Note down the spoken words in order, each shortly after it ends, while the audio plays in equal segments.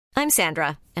I'm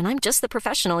Sandra, and I'm just the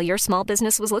professional your small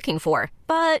business was looking for.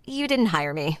 But you didn't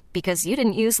hire me because you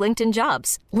didn't use LinkedIn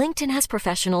Jobs. LinkedIn has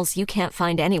professionals you can't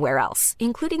find anywhere else,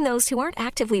 including those who aren't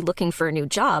actively looking for a new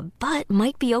job, but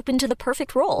might be open to the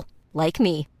perfect role, like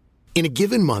me. In a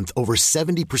given month, over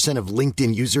 70% of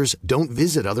LinkedIn users don't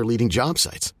visit other leading job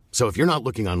sites. So if you're not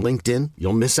looking on LinkedIn,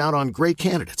 you'll miss out on great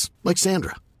candidates like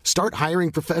Sandra. Start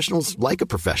hiring professionals like a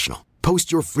professional.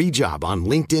 Post your free job on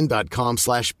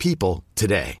linkedin.com/people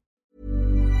today.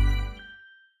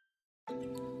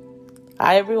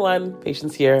 Hi everyone,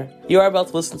 Patience here. You are about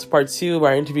to listen to part 2 of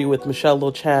our interview with Michelle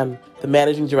Lochan, the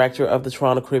managing director of the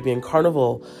Toronto Caribbean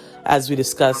Carnival, as we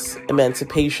discuss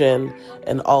emancipation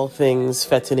and all things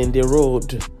Fête in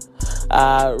Road.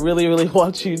 Really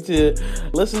want you to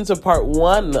listen to part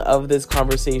 1 of this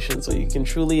conversation so you can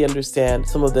truly understand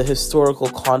some of the historical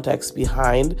context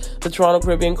behind the Toronto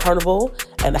Caribbean Carnival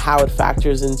and how it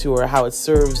factors into, or how it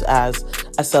serves as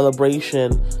a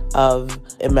celebration of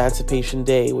Emancipation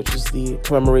Day, which is the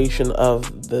commemoration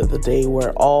of the day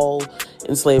where all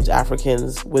enslaved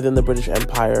Africans within the British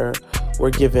Empire were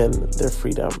given their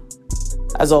freedom.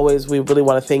 As always, we really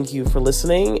want to thank you for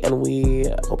listening, and we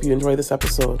hope you enjoy this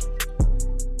episode.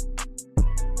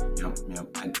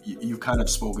 Yep. And you've kind of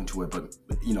spoken to it, but,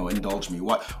 indulge me.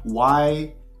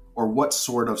 Why or what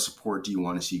sort of support do you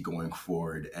want to see going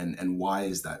forward, and why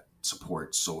is that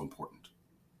support so important?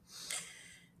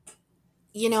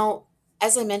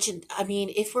 As I mentioned,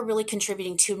 if we're really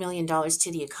contributing $2 million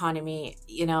to the economy,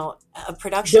 a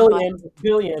production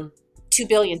billion. 2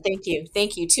 billion. Thank you.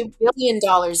 $2 billion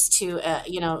to,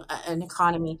 an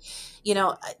economy,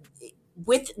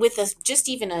 with just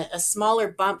even a smaller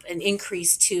bump, an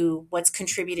increase to what's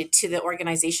contributed to the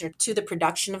organization or to the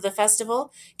production of the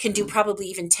festival can do probably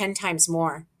even 10 times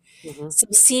more. Mm-hmm. So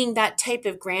seeing that type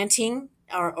of granting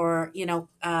or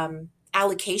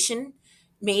allocation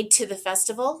made to the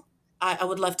festival, I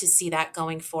would love to see that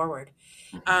going forward.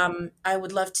 I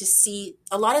would love to see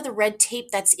a lot of the red tape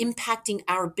that's impacting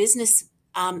our business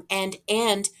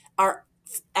and our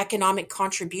economic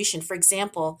contribution. For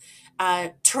example,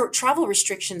 travel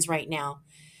restrictions right now.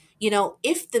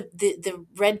 If the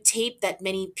red tape that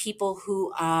many people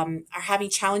who are having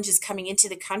challenges coming into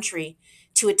the country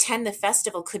to attend the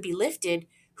festival could be lifted,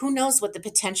 who knows what the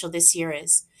potential this year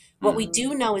is. What we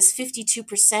do know is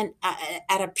 52%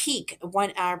 at a peak.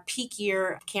 Our peak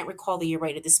year, I can't recall the year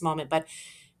right at this moment, but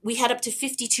we had up to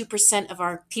 52% of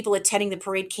our people attending the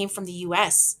parade came from the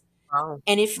U.S. Wow.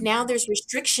 And if now there's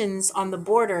restrictions on the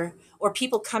border or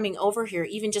people coming over here,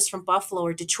 even just from Buffalo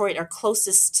or Detroit, our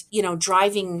closest,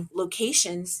 driving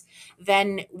locations,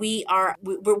 then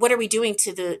what are we doing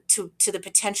to the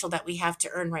potential that we have to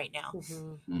earn right now?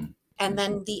 Mm-hmm. And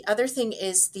then the other thing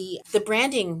is the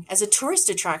branding as a tourist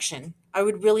attraction. I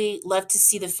would really love to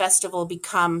see the festival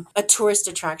become a tourist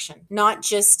attraction, not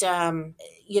just, a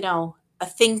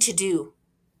thing to do.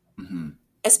 Mm-hmm.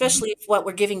 Especially if what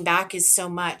we're giving back is so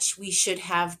much, we should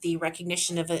have the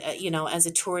recognition of as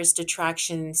a tourist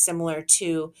attraction similar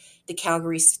to the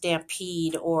Calgary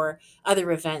Stampede or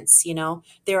other events.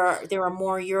 There are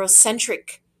more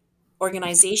Eurocentric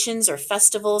organizations or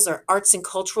festivals or arts and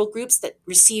cultural groups that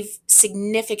receive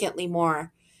significantly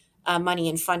more money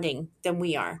and funding than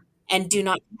we are, and do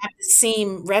not have the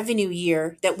same revenue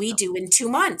year that we do in 2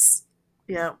 months.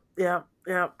 Yeah.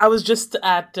 I was just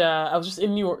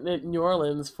in New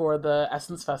Orleans for the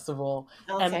Essence Festival,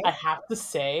 okay. And I have to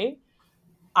say,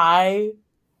 I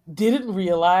didn't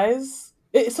realize.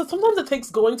 So sometimes it takes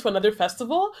going to another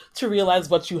festival to realize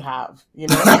what you have, Really?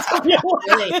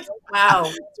 Wow.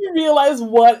 To realize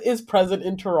what is present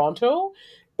in Toronto.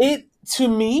 It, to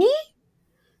me,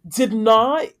 did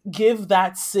not give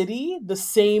that city the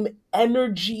same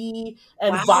energy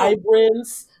and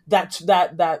vibrance that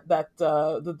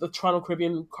the Toronto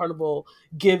Caribbean Carnival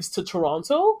gives to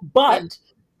Toronto. But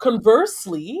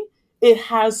conversely, it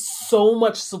has so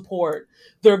much support.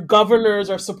 Their governors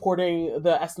are supporting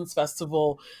the Essence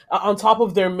Festival on top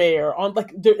of their mayor.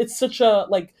 It's such a,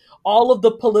 all of the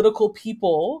political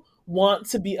people want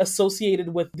to be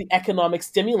associated with the economic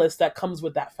stimulus that comes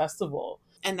with that festival.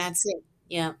 And that's it.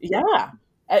 Yeah. Yeah.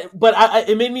 But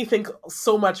it made me think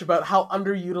so much about how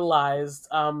underutilized,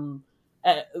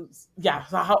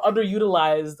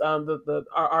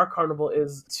 our carnival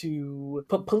is to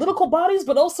political bodies,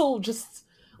 but also just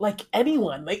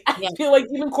anyone. I feel like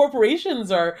even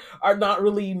corporations are not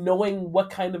really knowing what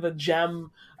kind of a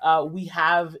gem we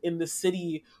have in the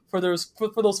city for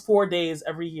those 4 days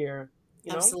every year.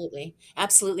 Absolutely.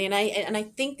 And I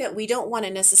think that we don't want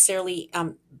to necessarily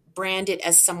brand it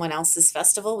as someone else's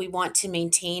festival. We want to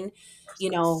maintain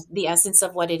the essence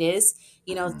of what it is.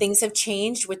 Things have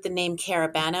changed with the name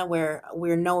Caravana, where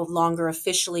we're no longer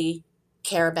officially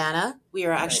Caravana. We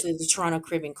are Right. actually the Toronto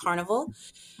Caribbean Carnival.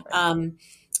 Right. Um,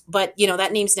 but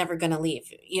that name's never going to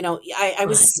leave. I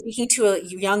was speaking to a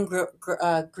young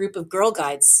group of girl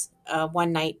guides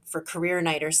one night for career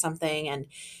night or something, and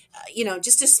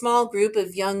just a small group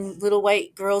of young little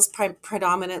white girls,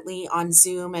 predominantly on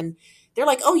Zoom, and they're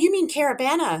like, "Oh, you mean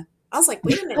Caravana?" I was like,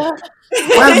 "Wait a minute." Wait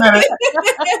a minute.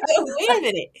 Wait a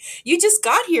minute. You just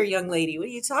got here, young lady. What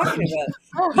are you talking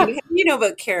about? You know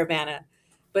about Caravana.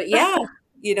 But yeah,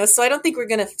 so I don't think we're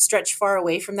going to stretch far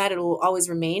away from that. It'll always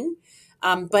remain.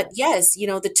 But yes,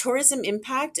 the tourism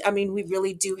impact, I mean, we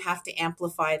really do have to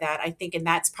amplify that, I think, and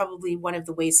that's probably one of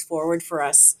the ways forward for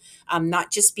us,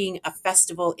 not just being a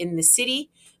festival in the city,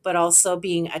 but also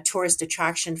being a tourist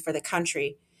attraction for the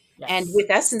country. And Yes. with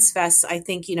Essence Fest, I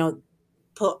think,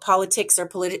 politics or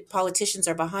politicians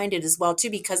are behind it as well too,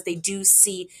 because they do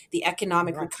see the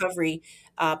economic Yeah. recovery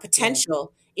Yeah.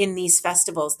 potential in these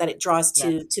festivals that it draws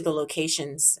Yes. to the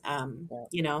locations,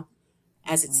 Yeah.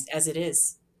 as it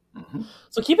is. Mhm.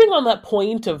 So keeping on that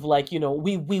point of like,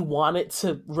 we want it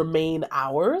to remain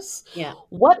ours. Yeah.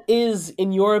 What is,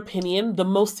 in your opinion, the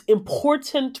most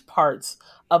important part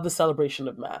of the celebration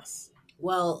of Mass?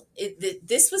 Well,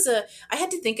 this was I had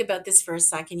to think about this for a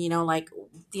second, like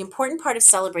the important part of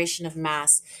celebration of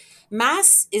Mass.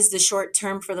 Mass is the short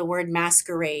term for the word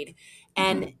masquerade.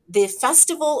 And Mhm. the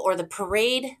festival or the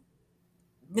parade,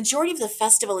 majority of the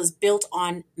festival is built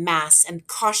on mass and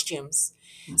costumes.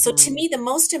 So to Mm. me, the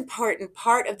most important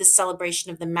part of the celebration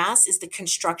of the Mass is the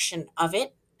construction of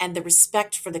it and the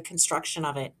respect for the construction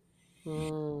of it.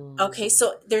 Okay, Mm.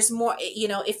 so there's more,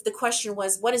 if the question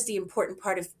was, what is the important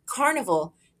part of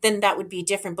Carnival, then that would be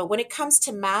different. But when it comes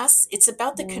to Mass, it's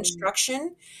about the Mm.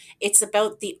 construction, it's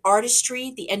about the artistry,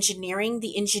 the engineering,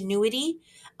 the ingenuity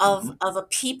of Mhm. a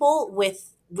people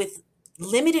with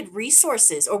limited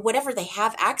resources or whatever they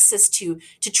have access to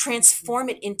transform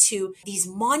it into these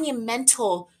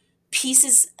monumental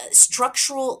pieces,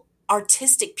 structural,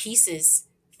 artistic pieces,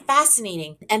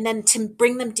 fascinating, and then to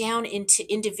bring them down into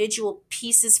individual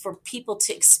pieces for people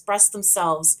to express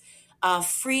themselves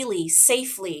freely,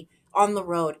 safely on the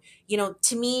road.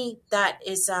 To me, that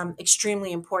is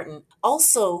extremely important.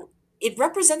 Also, it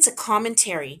represents a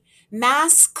commentary.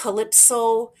 Mass,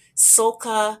 calypso,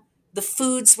 soca, the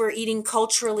foods we're eating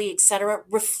culturally, etc.,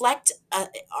 reflect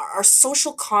our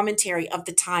social commentary of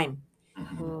the time.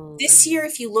 Mhm. This year, Mm.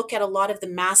 if you look at a lot of the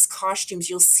mass costumes,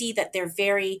 you'll see that they're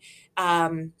very,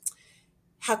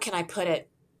 how can I put it?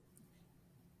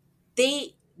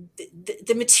 They,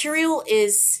 the material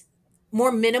is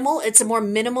more minimal. It's a more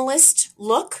minimalist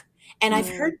look. And I've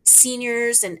Mm. heard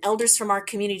seniors and elders from our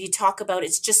community talk about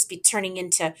it's just be turning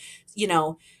into, you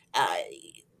know, uh,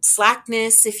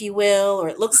 slackness, if you will, or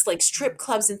it looks like strip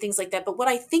clubs and things like that. But what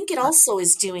I think it Right. also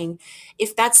is doing,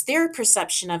 if that's their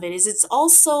perception of it, is it's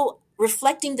also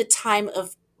reflecting the time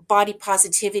of body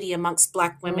positivity amongst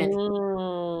Black women.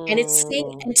 And it's saying,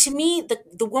 Mm. and to me,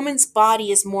 the woman's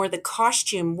body is more the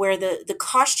costume, where the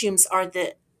costumes are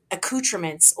the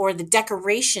accoutrements or the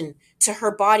decoration to her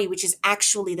body, which is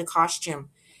actually the costume.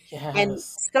 And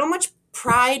Yes. so much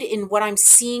pride in what I'm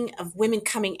seeing of women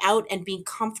coming out and being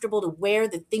comfortable to wear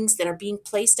the things that are being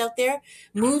placed out there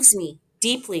moves me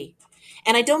deeply.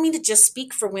 And I don't mean to just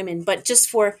speak for women, but just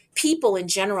for people in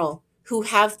general who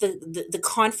have the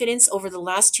confidence over the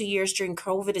last 2 years during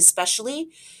COVID, especially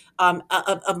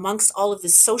amongst all of the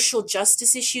social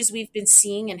justice issues we've been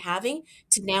seeing and having,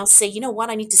 to now say, you know what,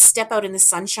 I need to step out in the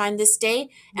sunshine this day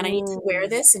and I need to wear Mm.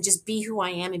 this and just be who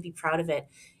I am and be proud of it.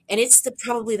 And it's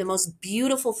probably the most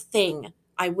beautiful thing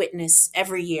I witness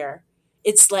every year.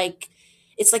 It's like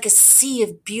it's like a sea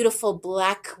of beautiful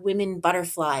Black women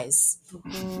butterflies.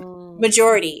 Mm.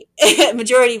 Majority,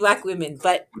 majority Black women,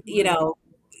 but Mhm.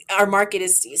 our market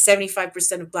is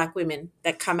 75% of Black women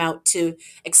that come out to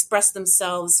express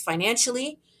themselves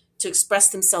financially, to express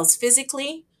themselves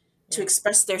physically, to Yeah.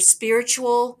 express their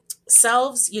spiritual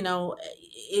selves.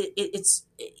 It's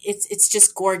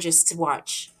just gorgeous to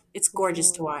watch. It's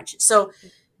gorgeous to Mm. watch. So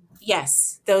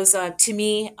yes, those to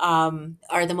me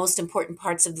are the most important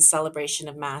parts of the celebration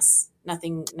of Mass.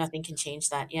 Nothing can change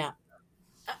that. Yeah.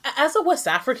 As a West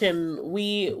African,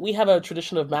 we have a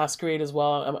tradition of masquerade as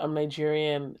well. I'm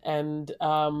Nigerian, and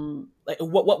like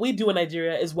what we do in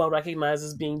Nigeria is well recognized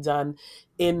as being done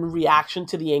in reaction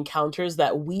to the encounters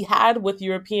that we had with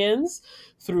Europeans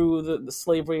through the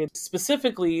slavery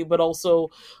specifically, but also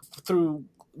through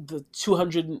the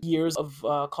 200 years of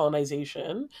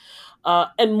colonization.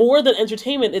 And more than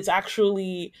entertainment, it's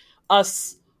actually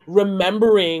us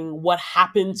remembering what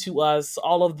happened to us,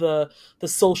 all of the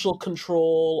social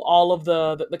control, all of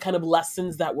the kind of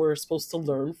lessons that we're supposed to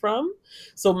learn from.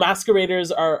 So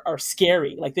masqueraders are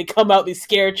scary. Like they come out, they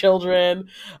scare children.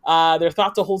 They're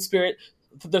thought to hold spirit.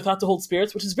 They're thought to hold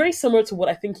spirits, which is very similar to what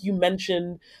I think you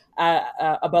mentioned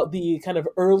about the kind of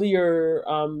earlier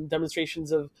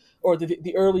demonstrations of, or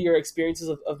the earlier experiences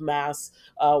of mass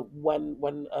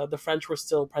when the French were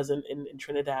still present in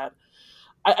Trinidad.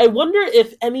 I wonder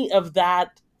if any of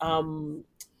that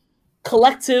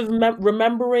collective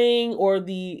remembering or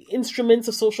the instruments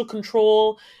of social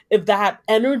control, if that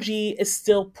energy is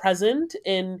still present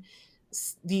in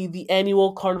the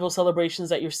annual carnival celebrations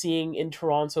that you're seeing in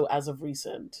Toronto as of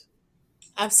recent.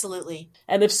 Absolutely.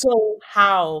 And if so,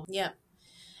 how? Yeah.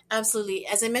 Absolutely.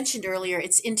 As I mentioned earlier,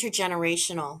 it's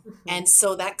intergenerational. And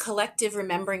so that collective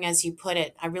remembering, as you put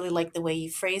it, I really like the way you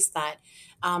phrased that.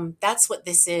 That's what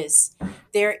this is.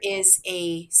 There is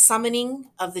a summoning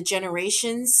of the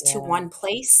generations to one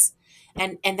place,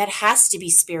 and that has to be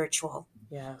spiritual.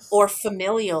 Yes. Or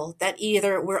familial, that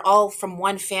either we're all from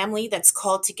one family that's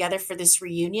called together for this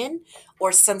reunion,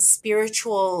 or some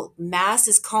spiritual mass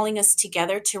is calling us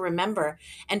together to remember.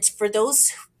 And for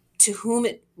those to whom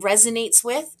it resonates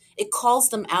with, it calls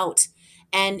them out.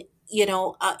 And,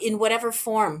 in whatever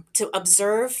form, to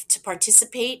observe, to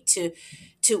participate,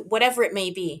 to whatever it may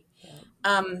be.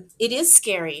 It is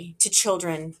scary to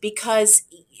children because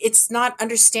it's not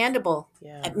understandable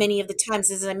at many of the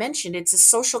times. As I mentioned, it's a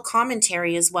social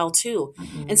commentary as well too.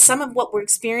 And some of what we're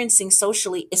experiencing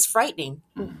socially is frightening.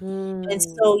 And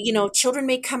so, children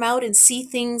may come out and see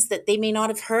things that they may not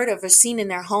have heard of or seen in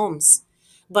their homes,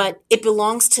 but it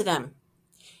belongs to them.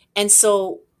 And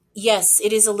so, yes,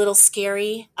 it is a little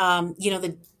scary.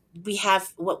 We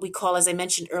have what we call, as I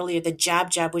mentioned earlier, the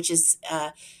jab, which is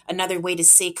another way to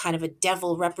say kind of a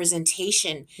devil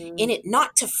representation in it,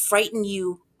 not to frighten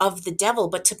you of the devil,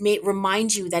 but to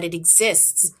remind you that it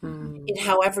exists in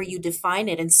however you define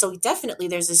it. And so definitely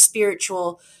there's a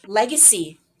spiritual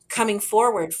legacy coming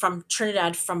forward from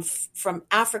Trinidad, from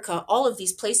Africa, all of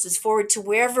these places forward to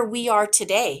wherever we are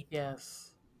today. Yes.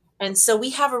 And so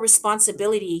we have a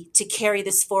responsibility to carry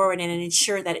this forward and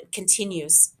ensure that it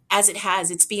continues as it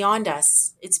has. It's beyond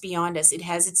us. It's beyond us. It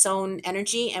has its own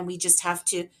energy, and we just have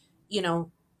to,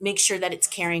 make sure that it's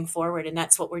carrying forward. And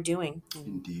that's what we're doing.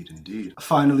 Indeed.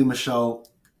 Finally, Michelle,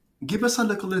 give us a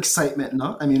little excitement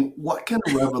now. I mean, what can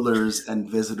revelers and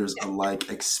visitors alike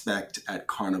expect at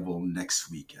Carnival next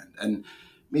weekend? And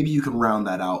maybe you can round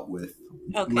that out with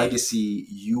legacy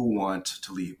you want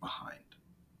to leave behind.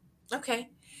 Okay.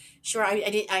 Sure.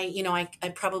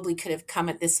 I probably could have come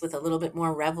at this with a little bit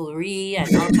more revelry and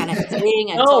all kind of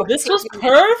thing. No, this was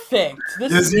perfect.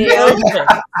 This is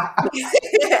perfect.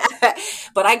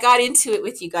 But I got into it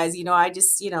with you guys. I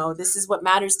just, this is what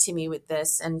matters to me with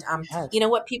this. And,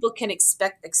 what people can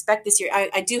expect this year.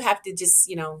 I do have to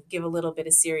just, give a little bit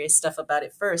of serious stuff about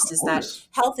it first, is that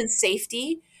health and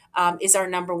safety is our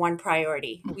number one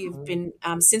priority. We've been,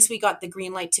 since we got the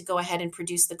green light to go ahead and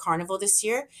produce the carnival this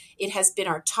year, it has been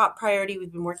our top priority.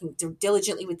 We've been working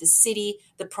diligently with the city,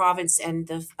 the province, and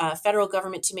the federal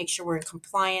government to make sure we're in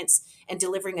compliance and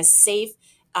delivering a safe,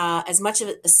 as much of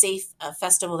a safe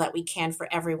festival that we can for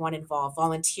everyone involved,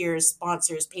 volunteers,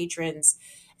 sponsors, patrons,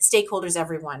 stakeholders,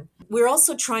 everyone. We're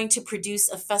also trying to produce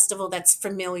a festival that's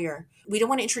familiar. We don't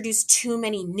want to introduce too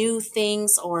many new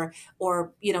things or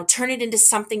turn it into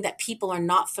something that people are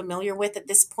not familiar with at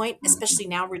this point, especially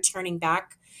now returning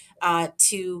back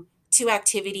to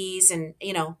activities and,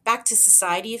 back to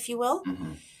society, if you will.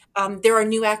 There are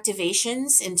new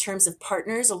activations in terms of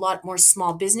partners. A lot more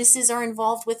small businesses are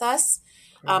involved with us,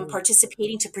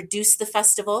 participating to produce the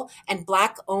festival, and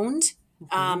Black-owned,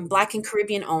 Black and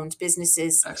Caribbean-owned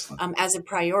businesses as a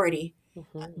priority.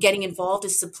 Getting involved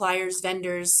as suppliers,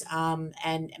 vendors,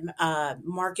 and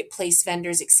marketplace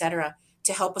vendors, etc.,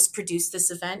 to help us produce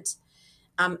this event.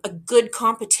 A good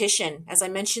competition. As I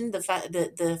mentioned,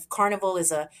 the carnival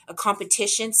is a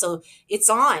competition, so it's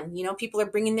on. People are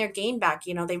bringing their game back.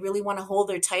 They really want to hold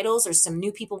their titles, or some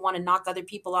new people want to knock other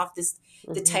people off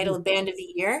the title of Band of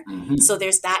the Year. So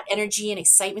there's that energy and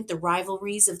excitement. The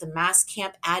rivalries of the mass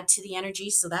camp add to the energy,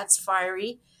 so that's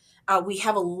fiery. We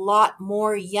have a lot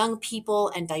more young people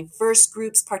and diverse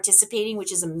groups participating,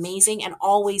 which is amazing and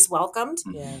always welcomed.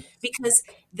 Because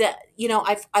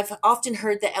I've often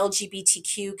heard the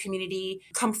LGBTQ community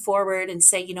come forward and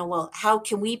say, well, how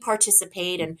can we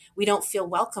participate? And we don't feel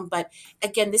welcome. But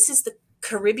again, this is the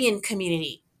Caribbean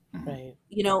community. Right.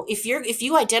 If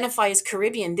you identify as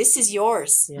Caribbean, this is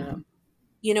yours. Yeah.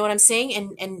 You know what I'm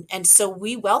saying? And so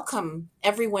we welcome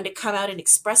everyone to come out and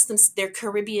express their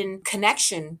Caribbean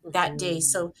connection that day.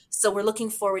 So we're looking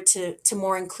forward to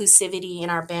more inclusivity in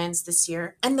our bands this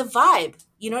year. And the vibe,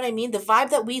 you know what I mean? The vibe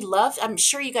that we love, I'm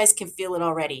sure you guys can feel it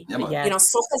already. Yeah, man. Yes. You know,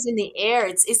 soca's in the air.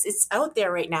 It's out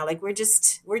there right now. Like we're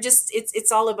just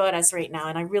it's all about us right now,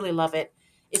 and I really love it.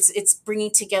 It's bringing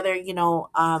together, you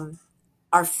know,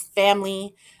 our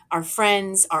family, our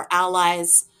friends, our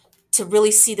allies, to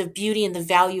really see the beauty and the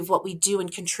value of what we do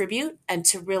and contribute, and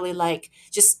to really like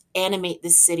just animate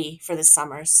this city for the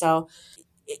summer. So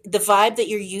the vibe that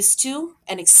you're used to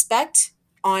and expect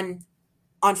on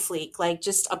fleek, like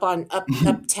just up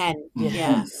 10. Yeah.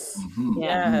 Yes.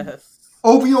 Yeah. Yes.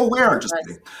 OVO just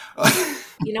kidding.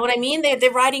 You know what I mean?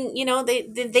 They're riding, you know,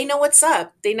 they know what's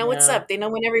up. They know what's Yeah. up. They know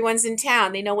when everyone's in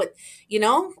town. They know what, they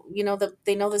know the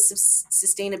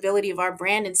sustainability of our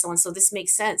brand and so on. So this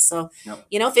makes sense. So, Yep.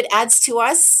 you know, if it adds to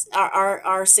us,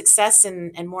 our success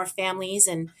and more families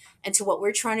and to what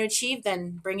we're trying to achieve,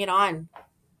 then bring it on.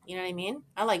 You know what I mean?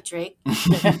 I like Drake.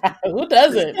 Who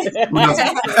doesn't? I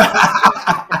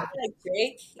like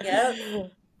Drake. Yeah.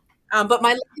 But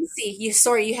my legacy,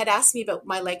 you had asked me about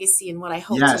my legacy and what I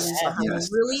hope to leave behind. Yes.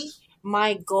 Really,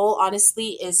 my goal,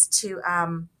 honestly, is to,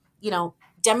 you know,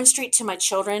 demonstrate to my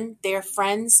children, their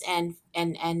friends, and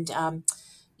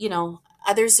you know,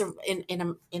 others in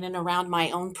and around my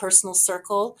own personal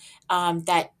circle,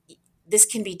 that this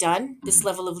can be done. This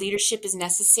level of leadership is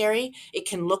necessary. It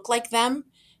can look like them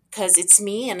because it's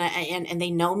me, and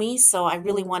they know me. So I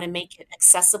really want to make it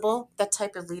accessible. That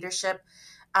type of leadership.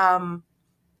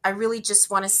 I really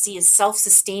just want to see a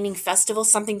self-sustaining festival,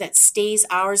 something that stays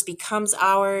ours, becomes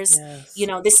ours. Yes. You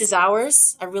know, this is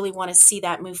ours. I really want to see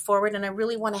that move forward. And I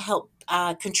really want to help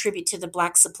contribute to the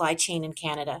Black supply chain in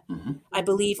Canada. I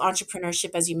believe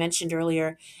entrepreneurship, as you mentioned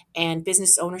earlier, and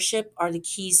business ownership are the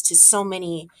keys to so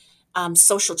many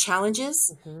social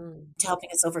challenges, to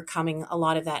helping us overcoming a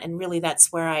lot of that. And really,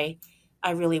 that's where I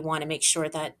really want to make sure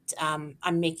that I'm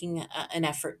making an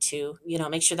effort to, you know,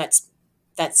 make sure that's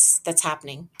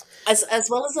happening, as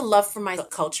well as a love for my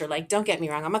culture. Like, don't get me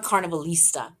wrong, I'm a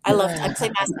carnivalista. I play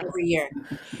mass every year.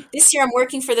 This year I'm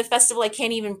working for the festival. I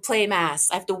can't even play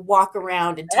mass. I have to walk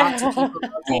around and talk to people,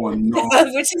 Oh, no.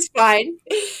 which is fine.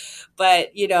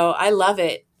 But you know, I love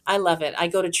it. I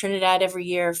go to Trinidad every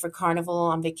year for Carnival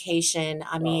on vacation.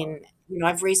 I mean, you know,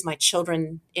 I've raised my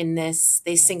children in this.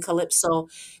 They sing calypso,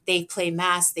 they play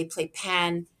mass, they play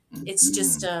pan. It's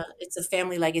just it's a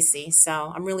family legacy.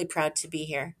 So I'm really proud to be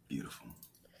here. Beautiful.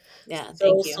 Yeah,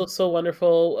 thank you. So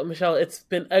wonderful, Michelle. It's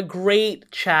been a great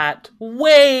chat.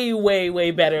 Way, way,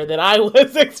 way better than I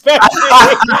was expecting.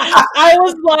 I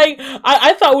was like,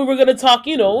 I thought we were going to talk,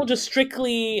 you know, just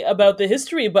strictly about the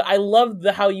history, but I loved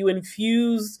how you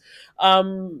infused,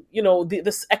 you know,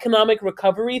 this economic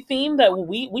recovery theme that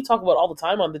we talk about all the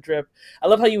time on The Drip. I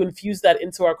love how you infused that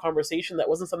into our conversation. That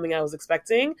wasn't something I was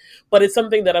expecting, but it's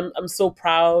something that I'm so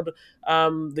proud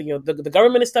the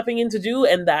government is stepping in to do,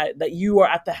 and that you are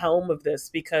at the helm of this,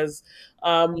 because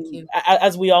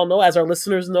as we all know, as our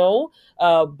listeners know,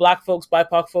 Black folks,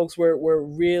 BIPOC folks were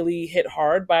really hit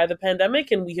hard by the pandemic,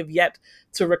 and we have yet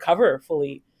to recover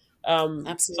fully.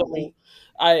 Absolutely.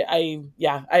 So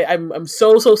I'm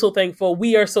so thankful.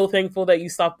 We are so thankful that you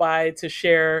stopped by to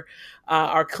share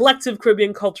our collective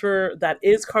Caribbean culture that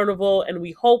is Carnival, and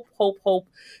we hope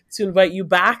to invite you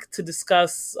back to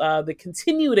discuss the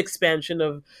continued expansion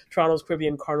of Toronto's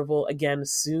Caribbean Carnival again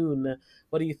soon.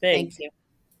 What do you think?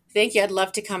 Thank you. I'd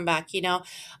love to come back. You know,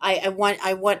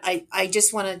 I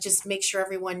just want to just make sure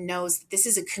everyone knows that this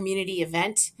is a community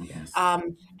event. Yes.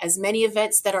 As many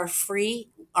events that are free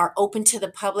are open to the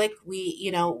public.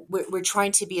 We're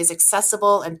trying to be as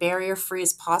accessible and barrier free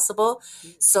as possible.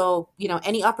 So, you know,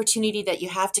 any opportunity that you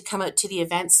have to come out to the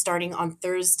event starting on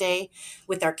Thursday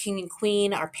with our King and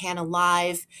Queen, our Pan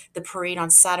Alive, the parade on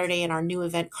Saturday, and our new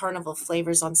event Carnival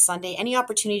Flavors on Sunday, any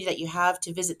opportunity that you have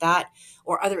to visit that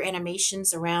or other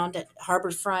animations around at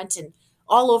Harborfront and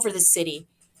all over the city,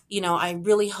 you know, I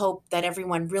really hope that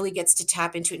everyone really gets to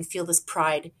tap into it and feel this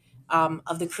pride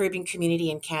of the Caribbean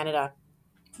community in Canada.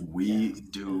 We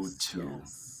do too.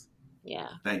 Yes. Yeah.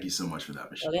 Thank you so much for that,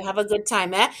 Michelle. Well, have a good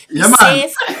time, eh? Be Yeah, man.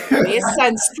 safe. Wear your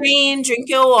sunscreen. Drink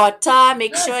your water.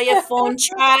 Make sure your phone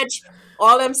charged.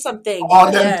 All them something.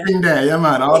 All them thing there, yeah,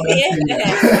 man. All them thing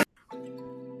there.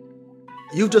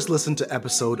 You've just listened to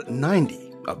episode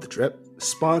 90 of The Drip,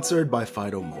 sponsored by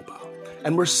Fido Mobile.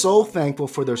 And we're so thankful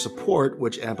for their support,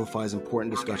 which amplifies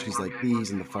important discussions like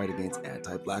these in the fight against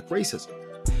anti-Black racism.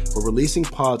 We're releasing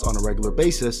pods on a regular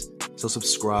basis, so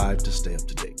subscribe to stay up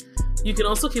to date. You can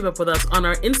also keep up with us on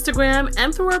our Instagram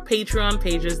and through our Patreon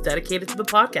pages dedicated to the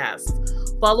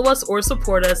podcast. follow us or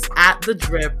support us at The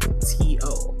Drip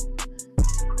TO.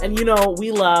 And you know,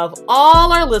 we love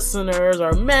all our listeners,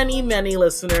 our many, many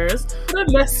listeners. But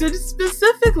a message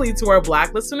specifically to our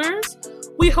Black listeners.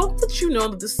 We hope that you know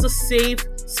that this is a safe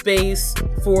space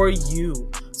for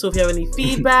you. So if you have any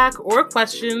feedback or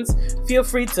questions, feel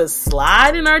free to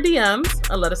slide in our DMs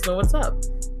and let us know what's up.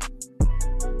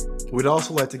 We'd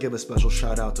also like to give a special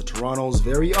shout out to Toronto's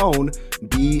very own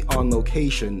Be On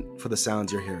Location for the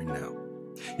sounds you're hearing now.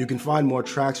 You can find more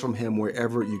tracks from him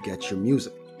wherever you get your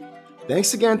music.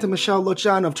 Thanks again to Michelle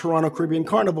Lochan of Toronto Caribbean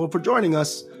Carnival for joining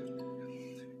us.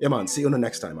 Yeah, man, see you on the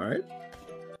next time, all right?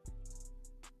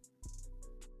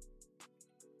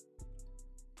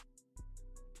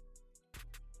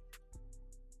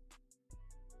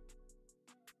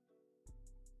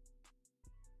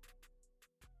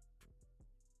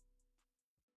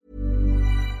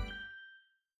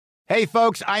 Hey,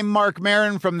 folks, I'm Mark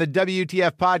Maron from the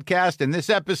WTF Podcast, and this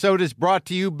episode is brought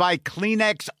to you by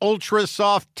Kleenex Ultra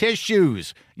Soft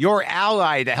Tissues, your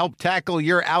ally to help tackle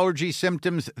your allergy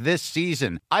symptoms this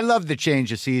season. I love the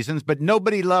change of seasons, but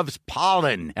nobody loves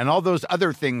pollen and all those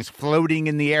other things floating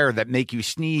in the air that make you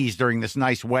sneeze during this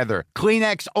nice weather.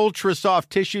 Kleenex Ultra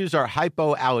Soft Tissues are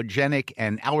hypoallergenic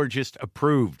and allergist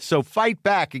approved, so fight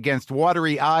back against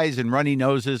watery eyes and runny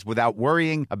noses without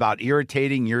worrying about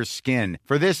irritating your skin.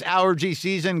 For this allergy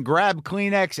season, grab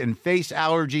Kleenex and face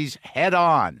allergies head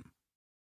on.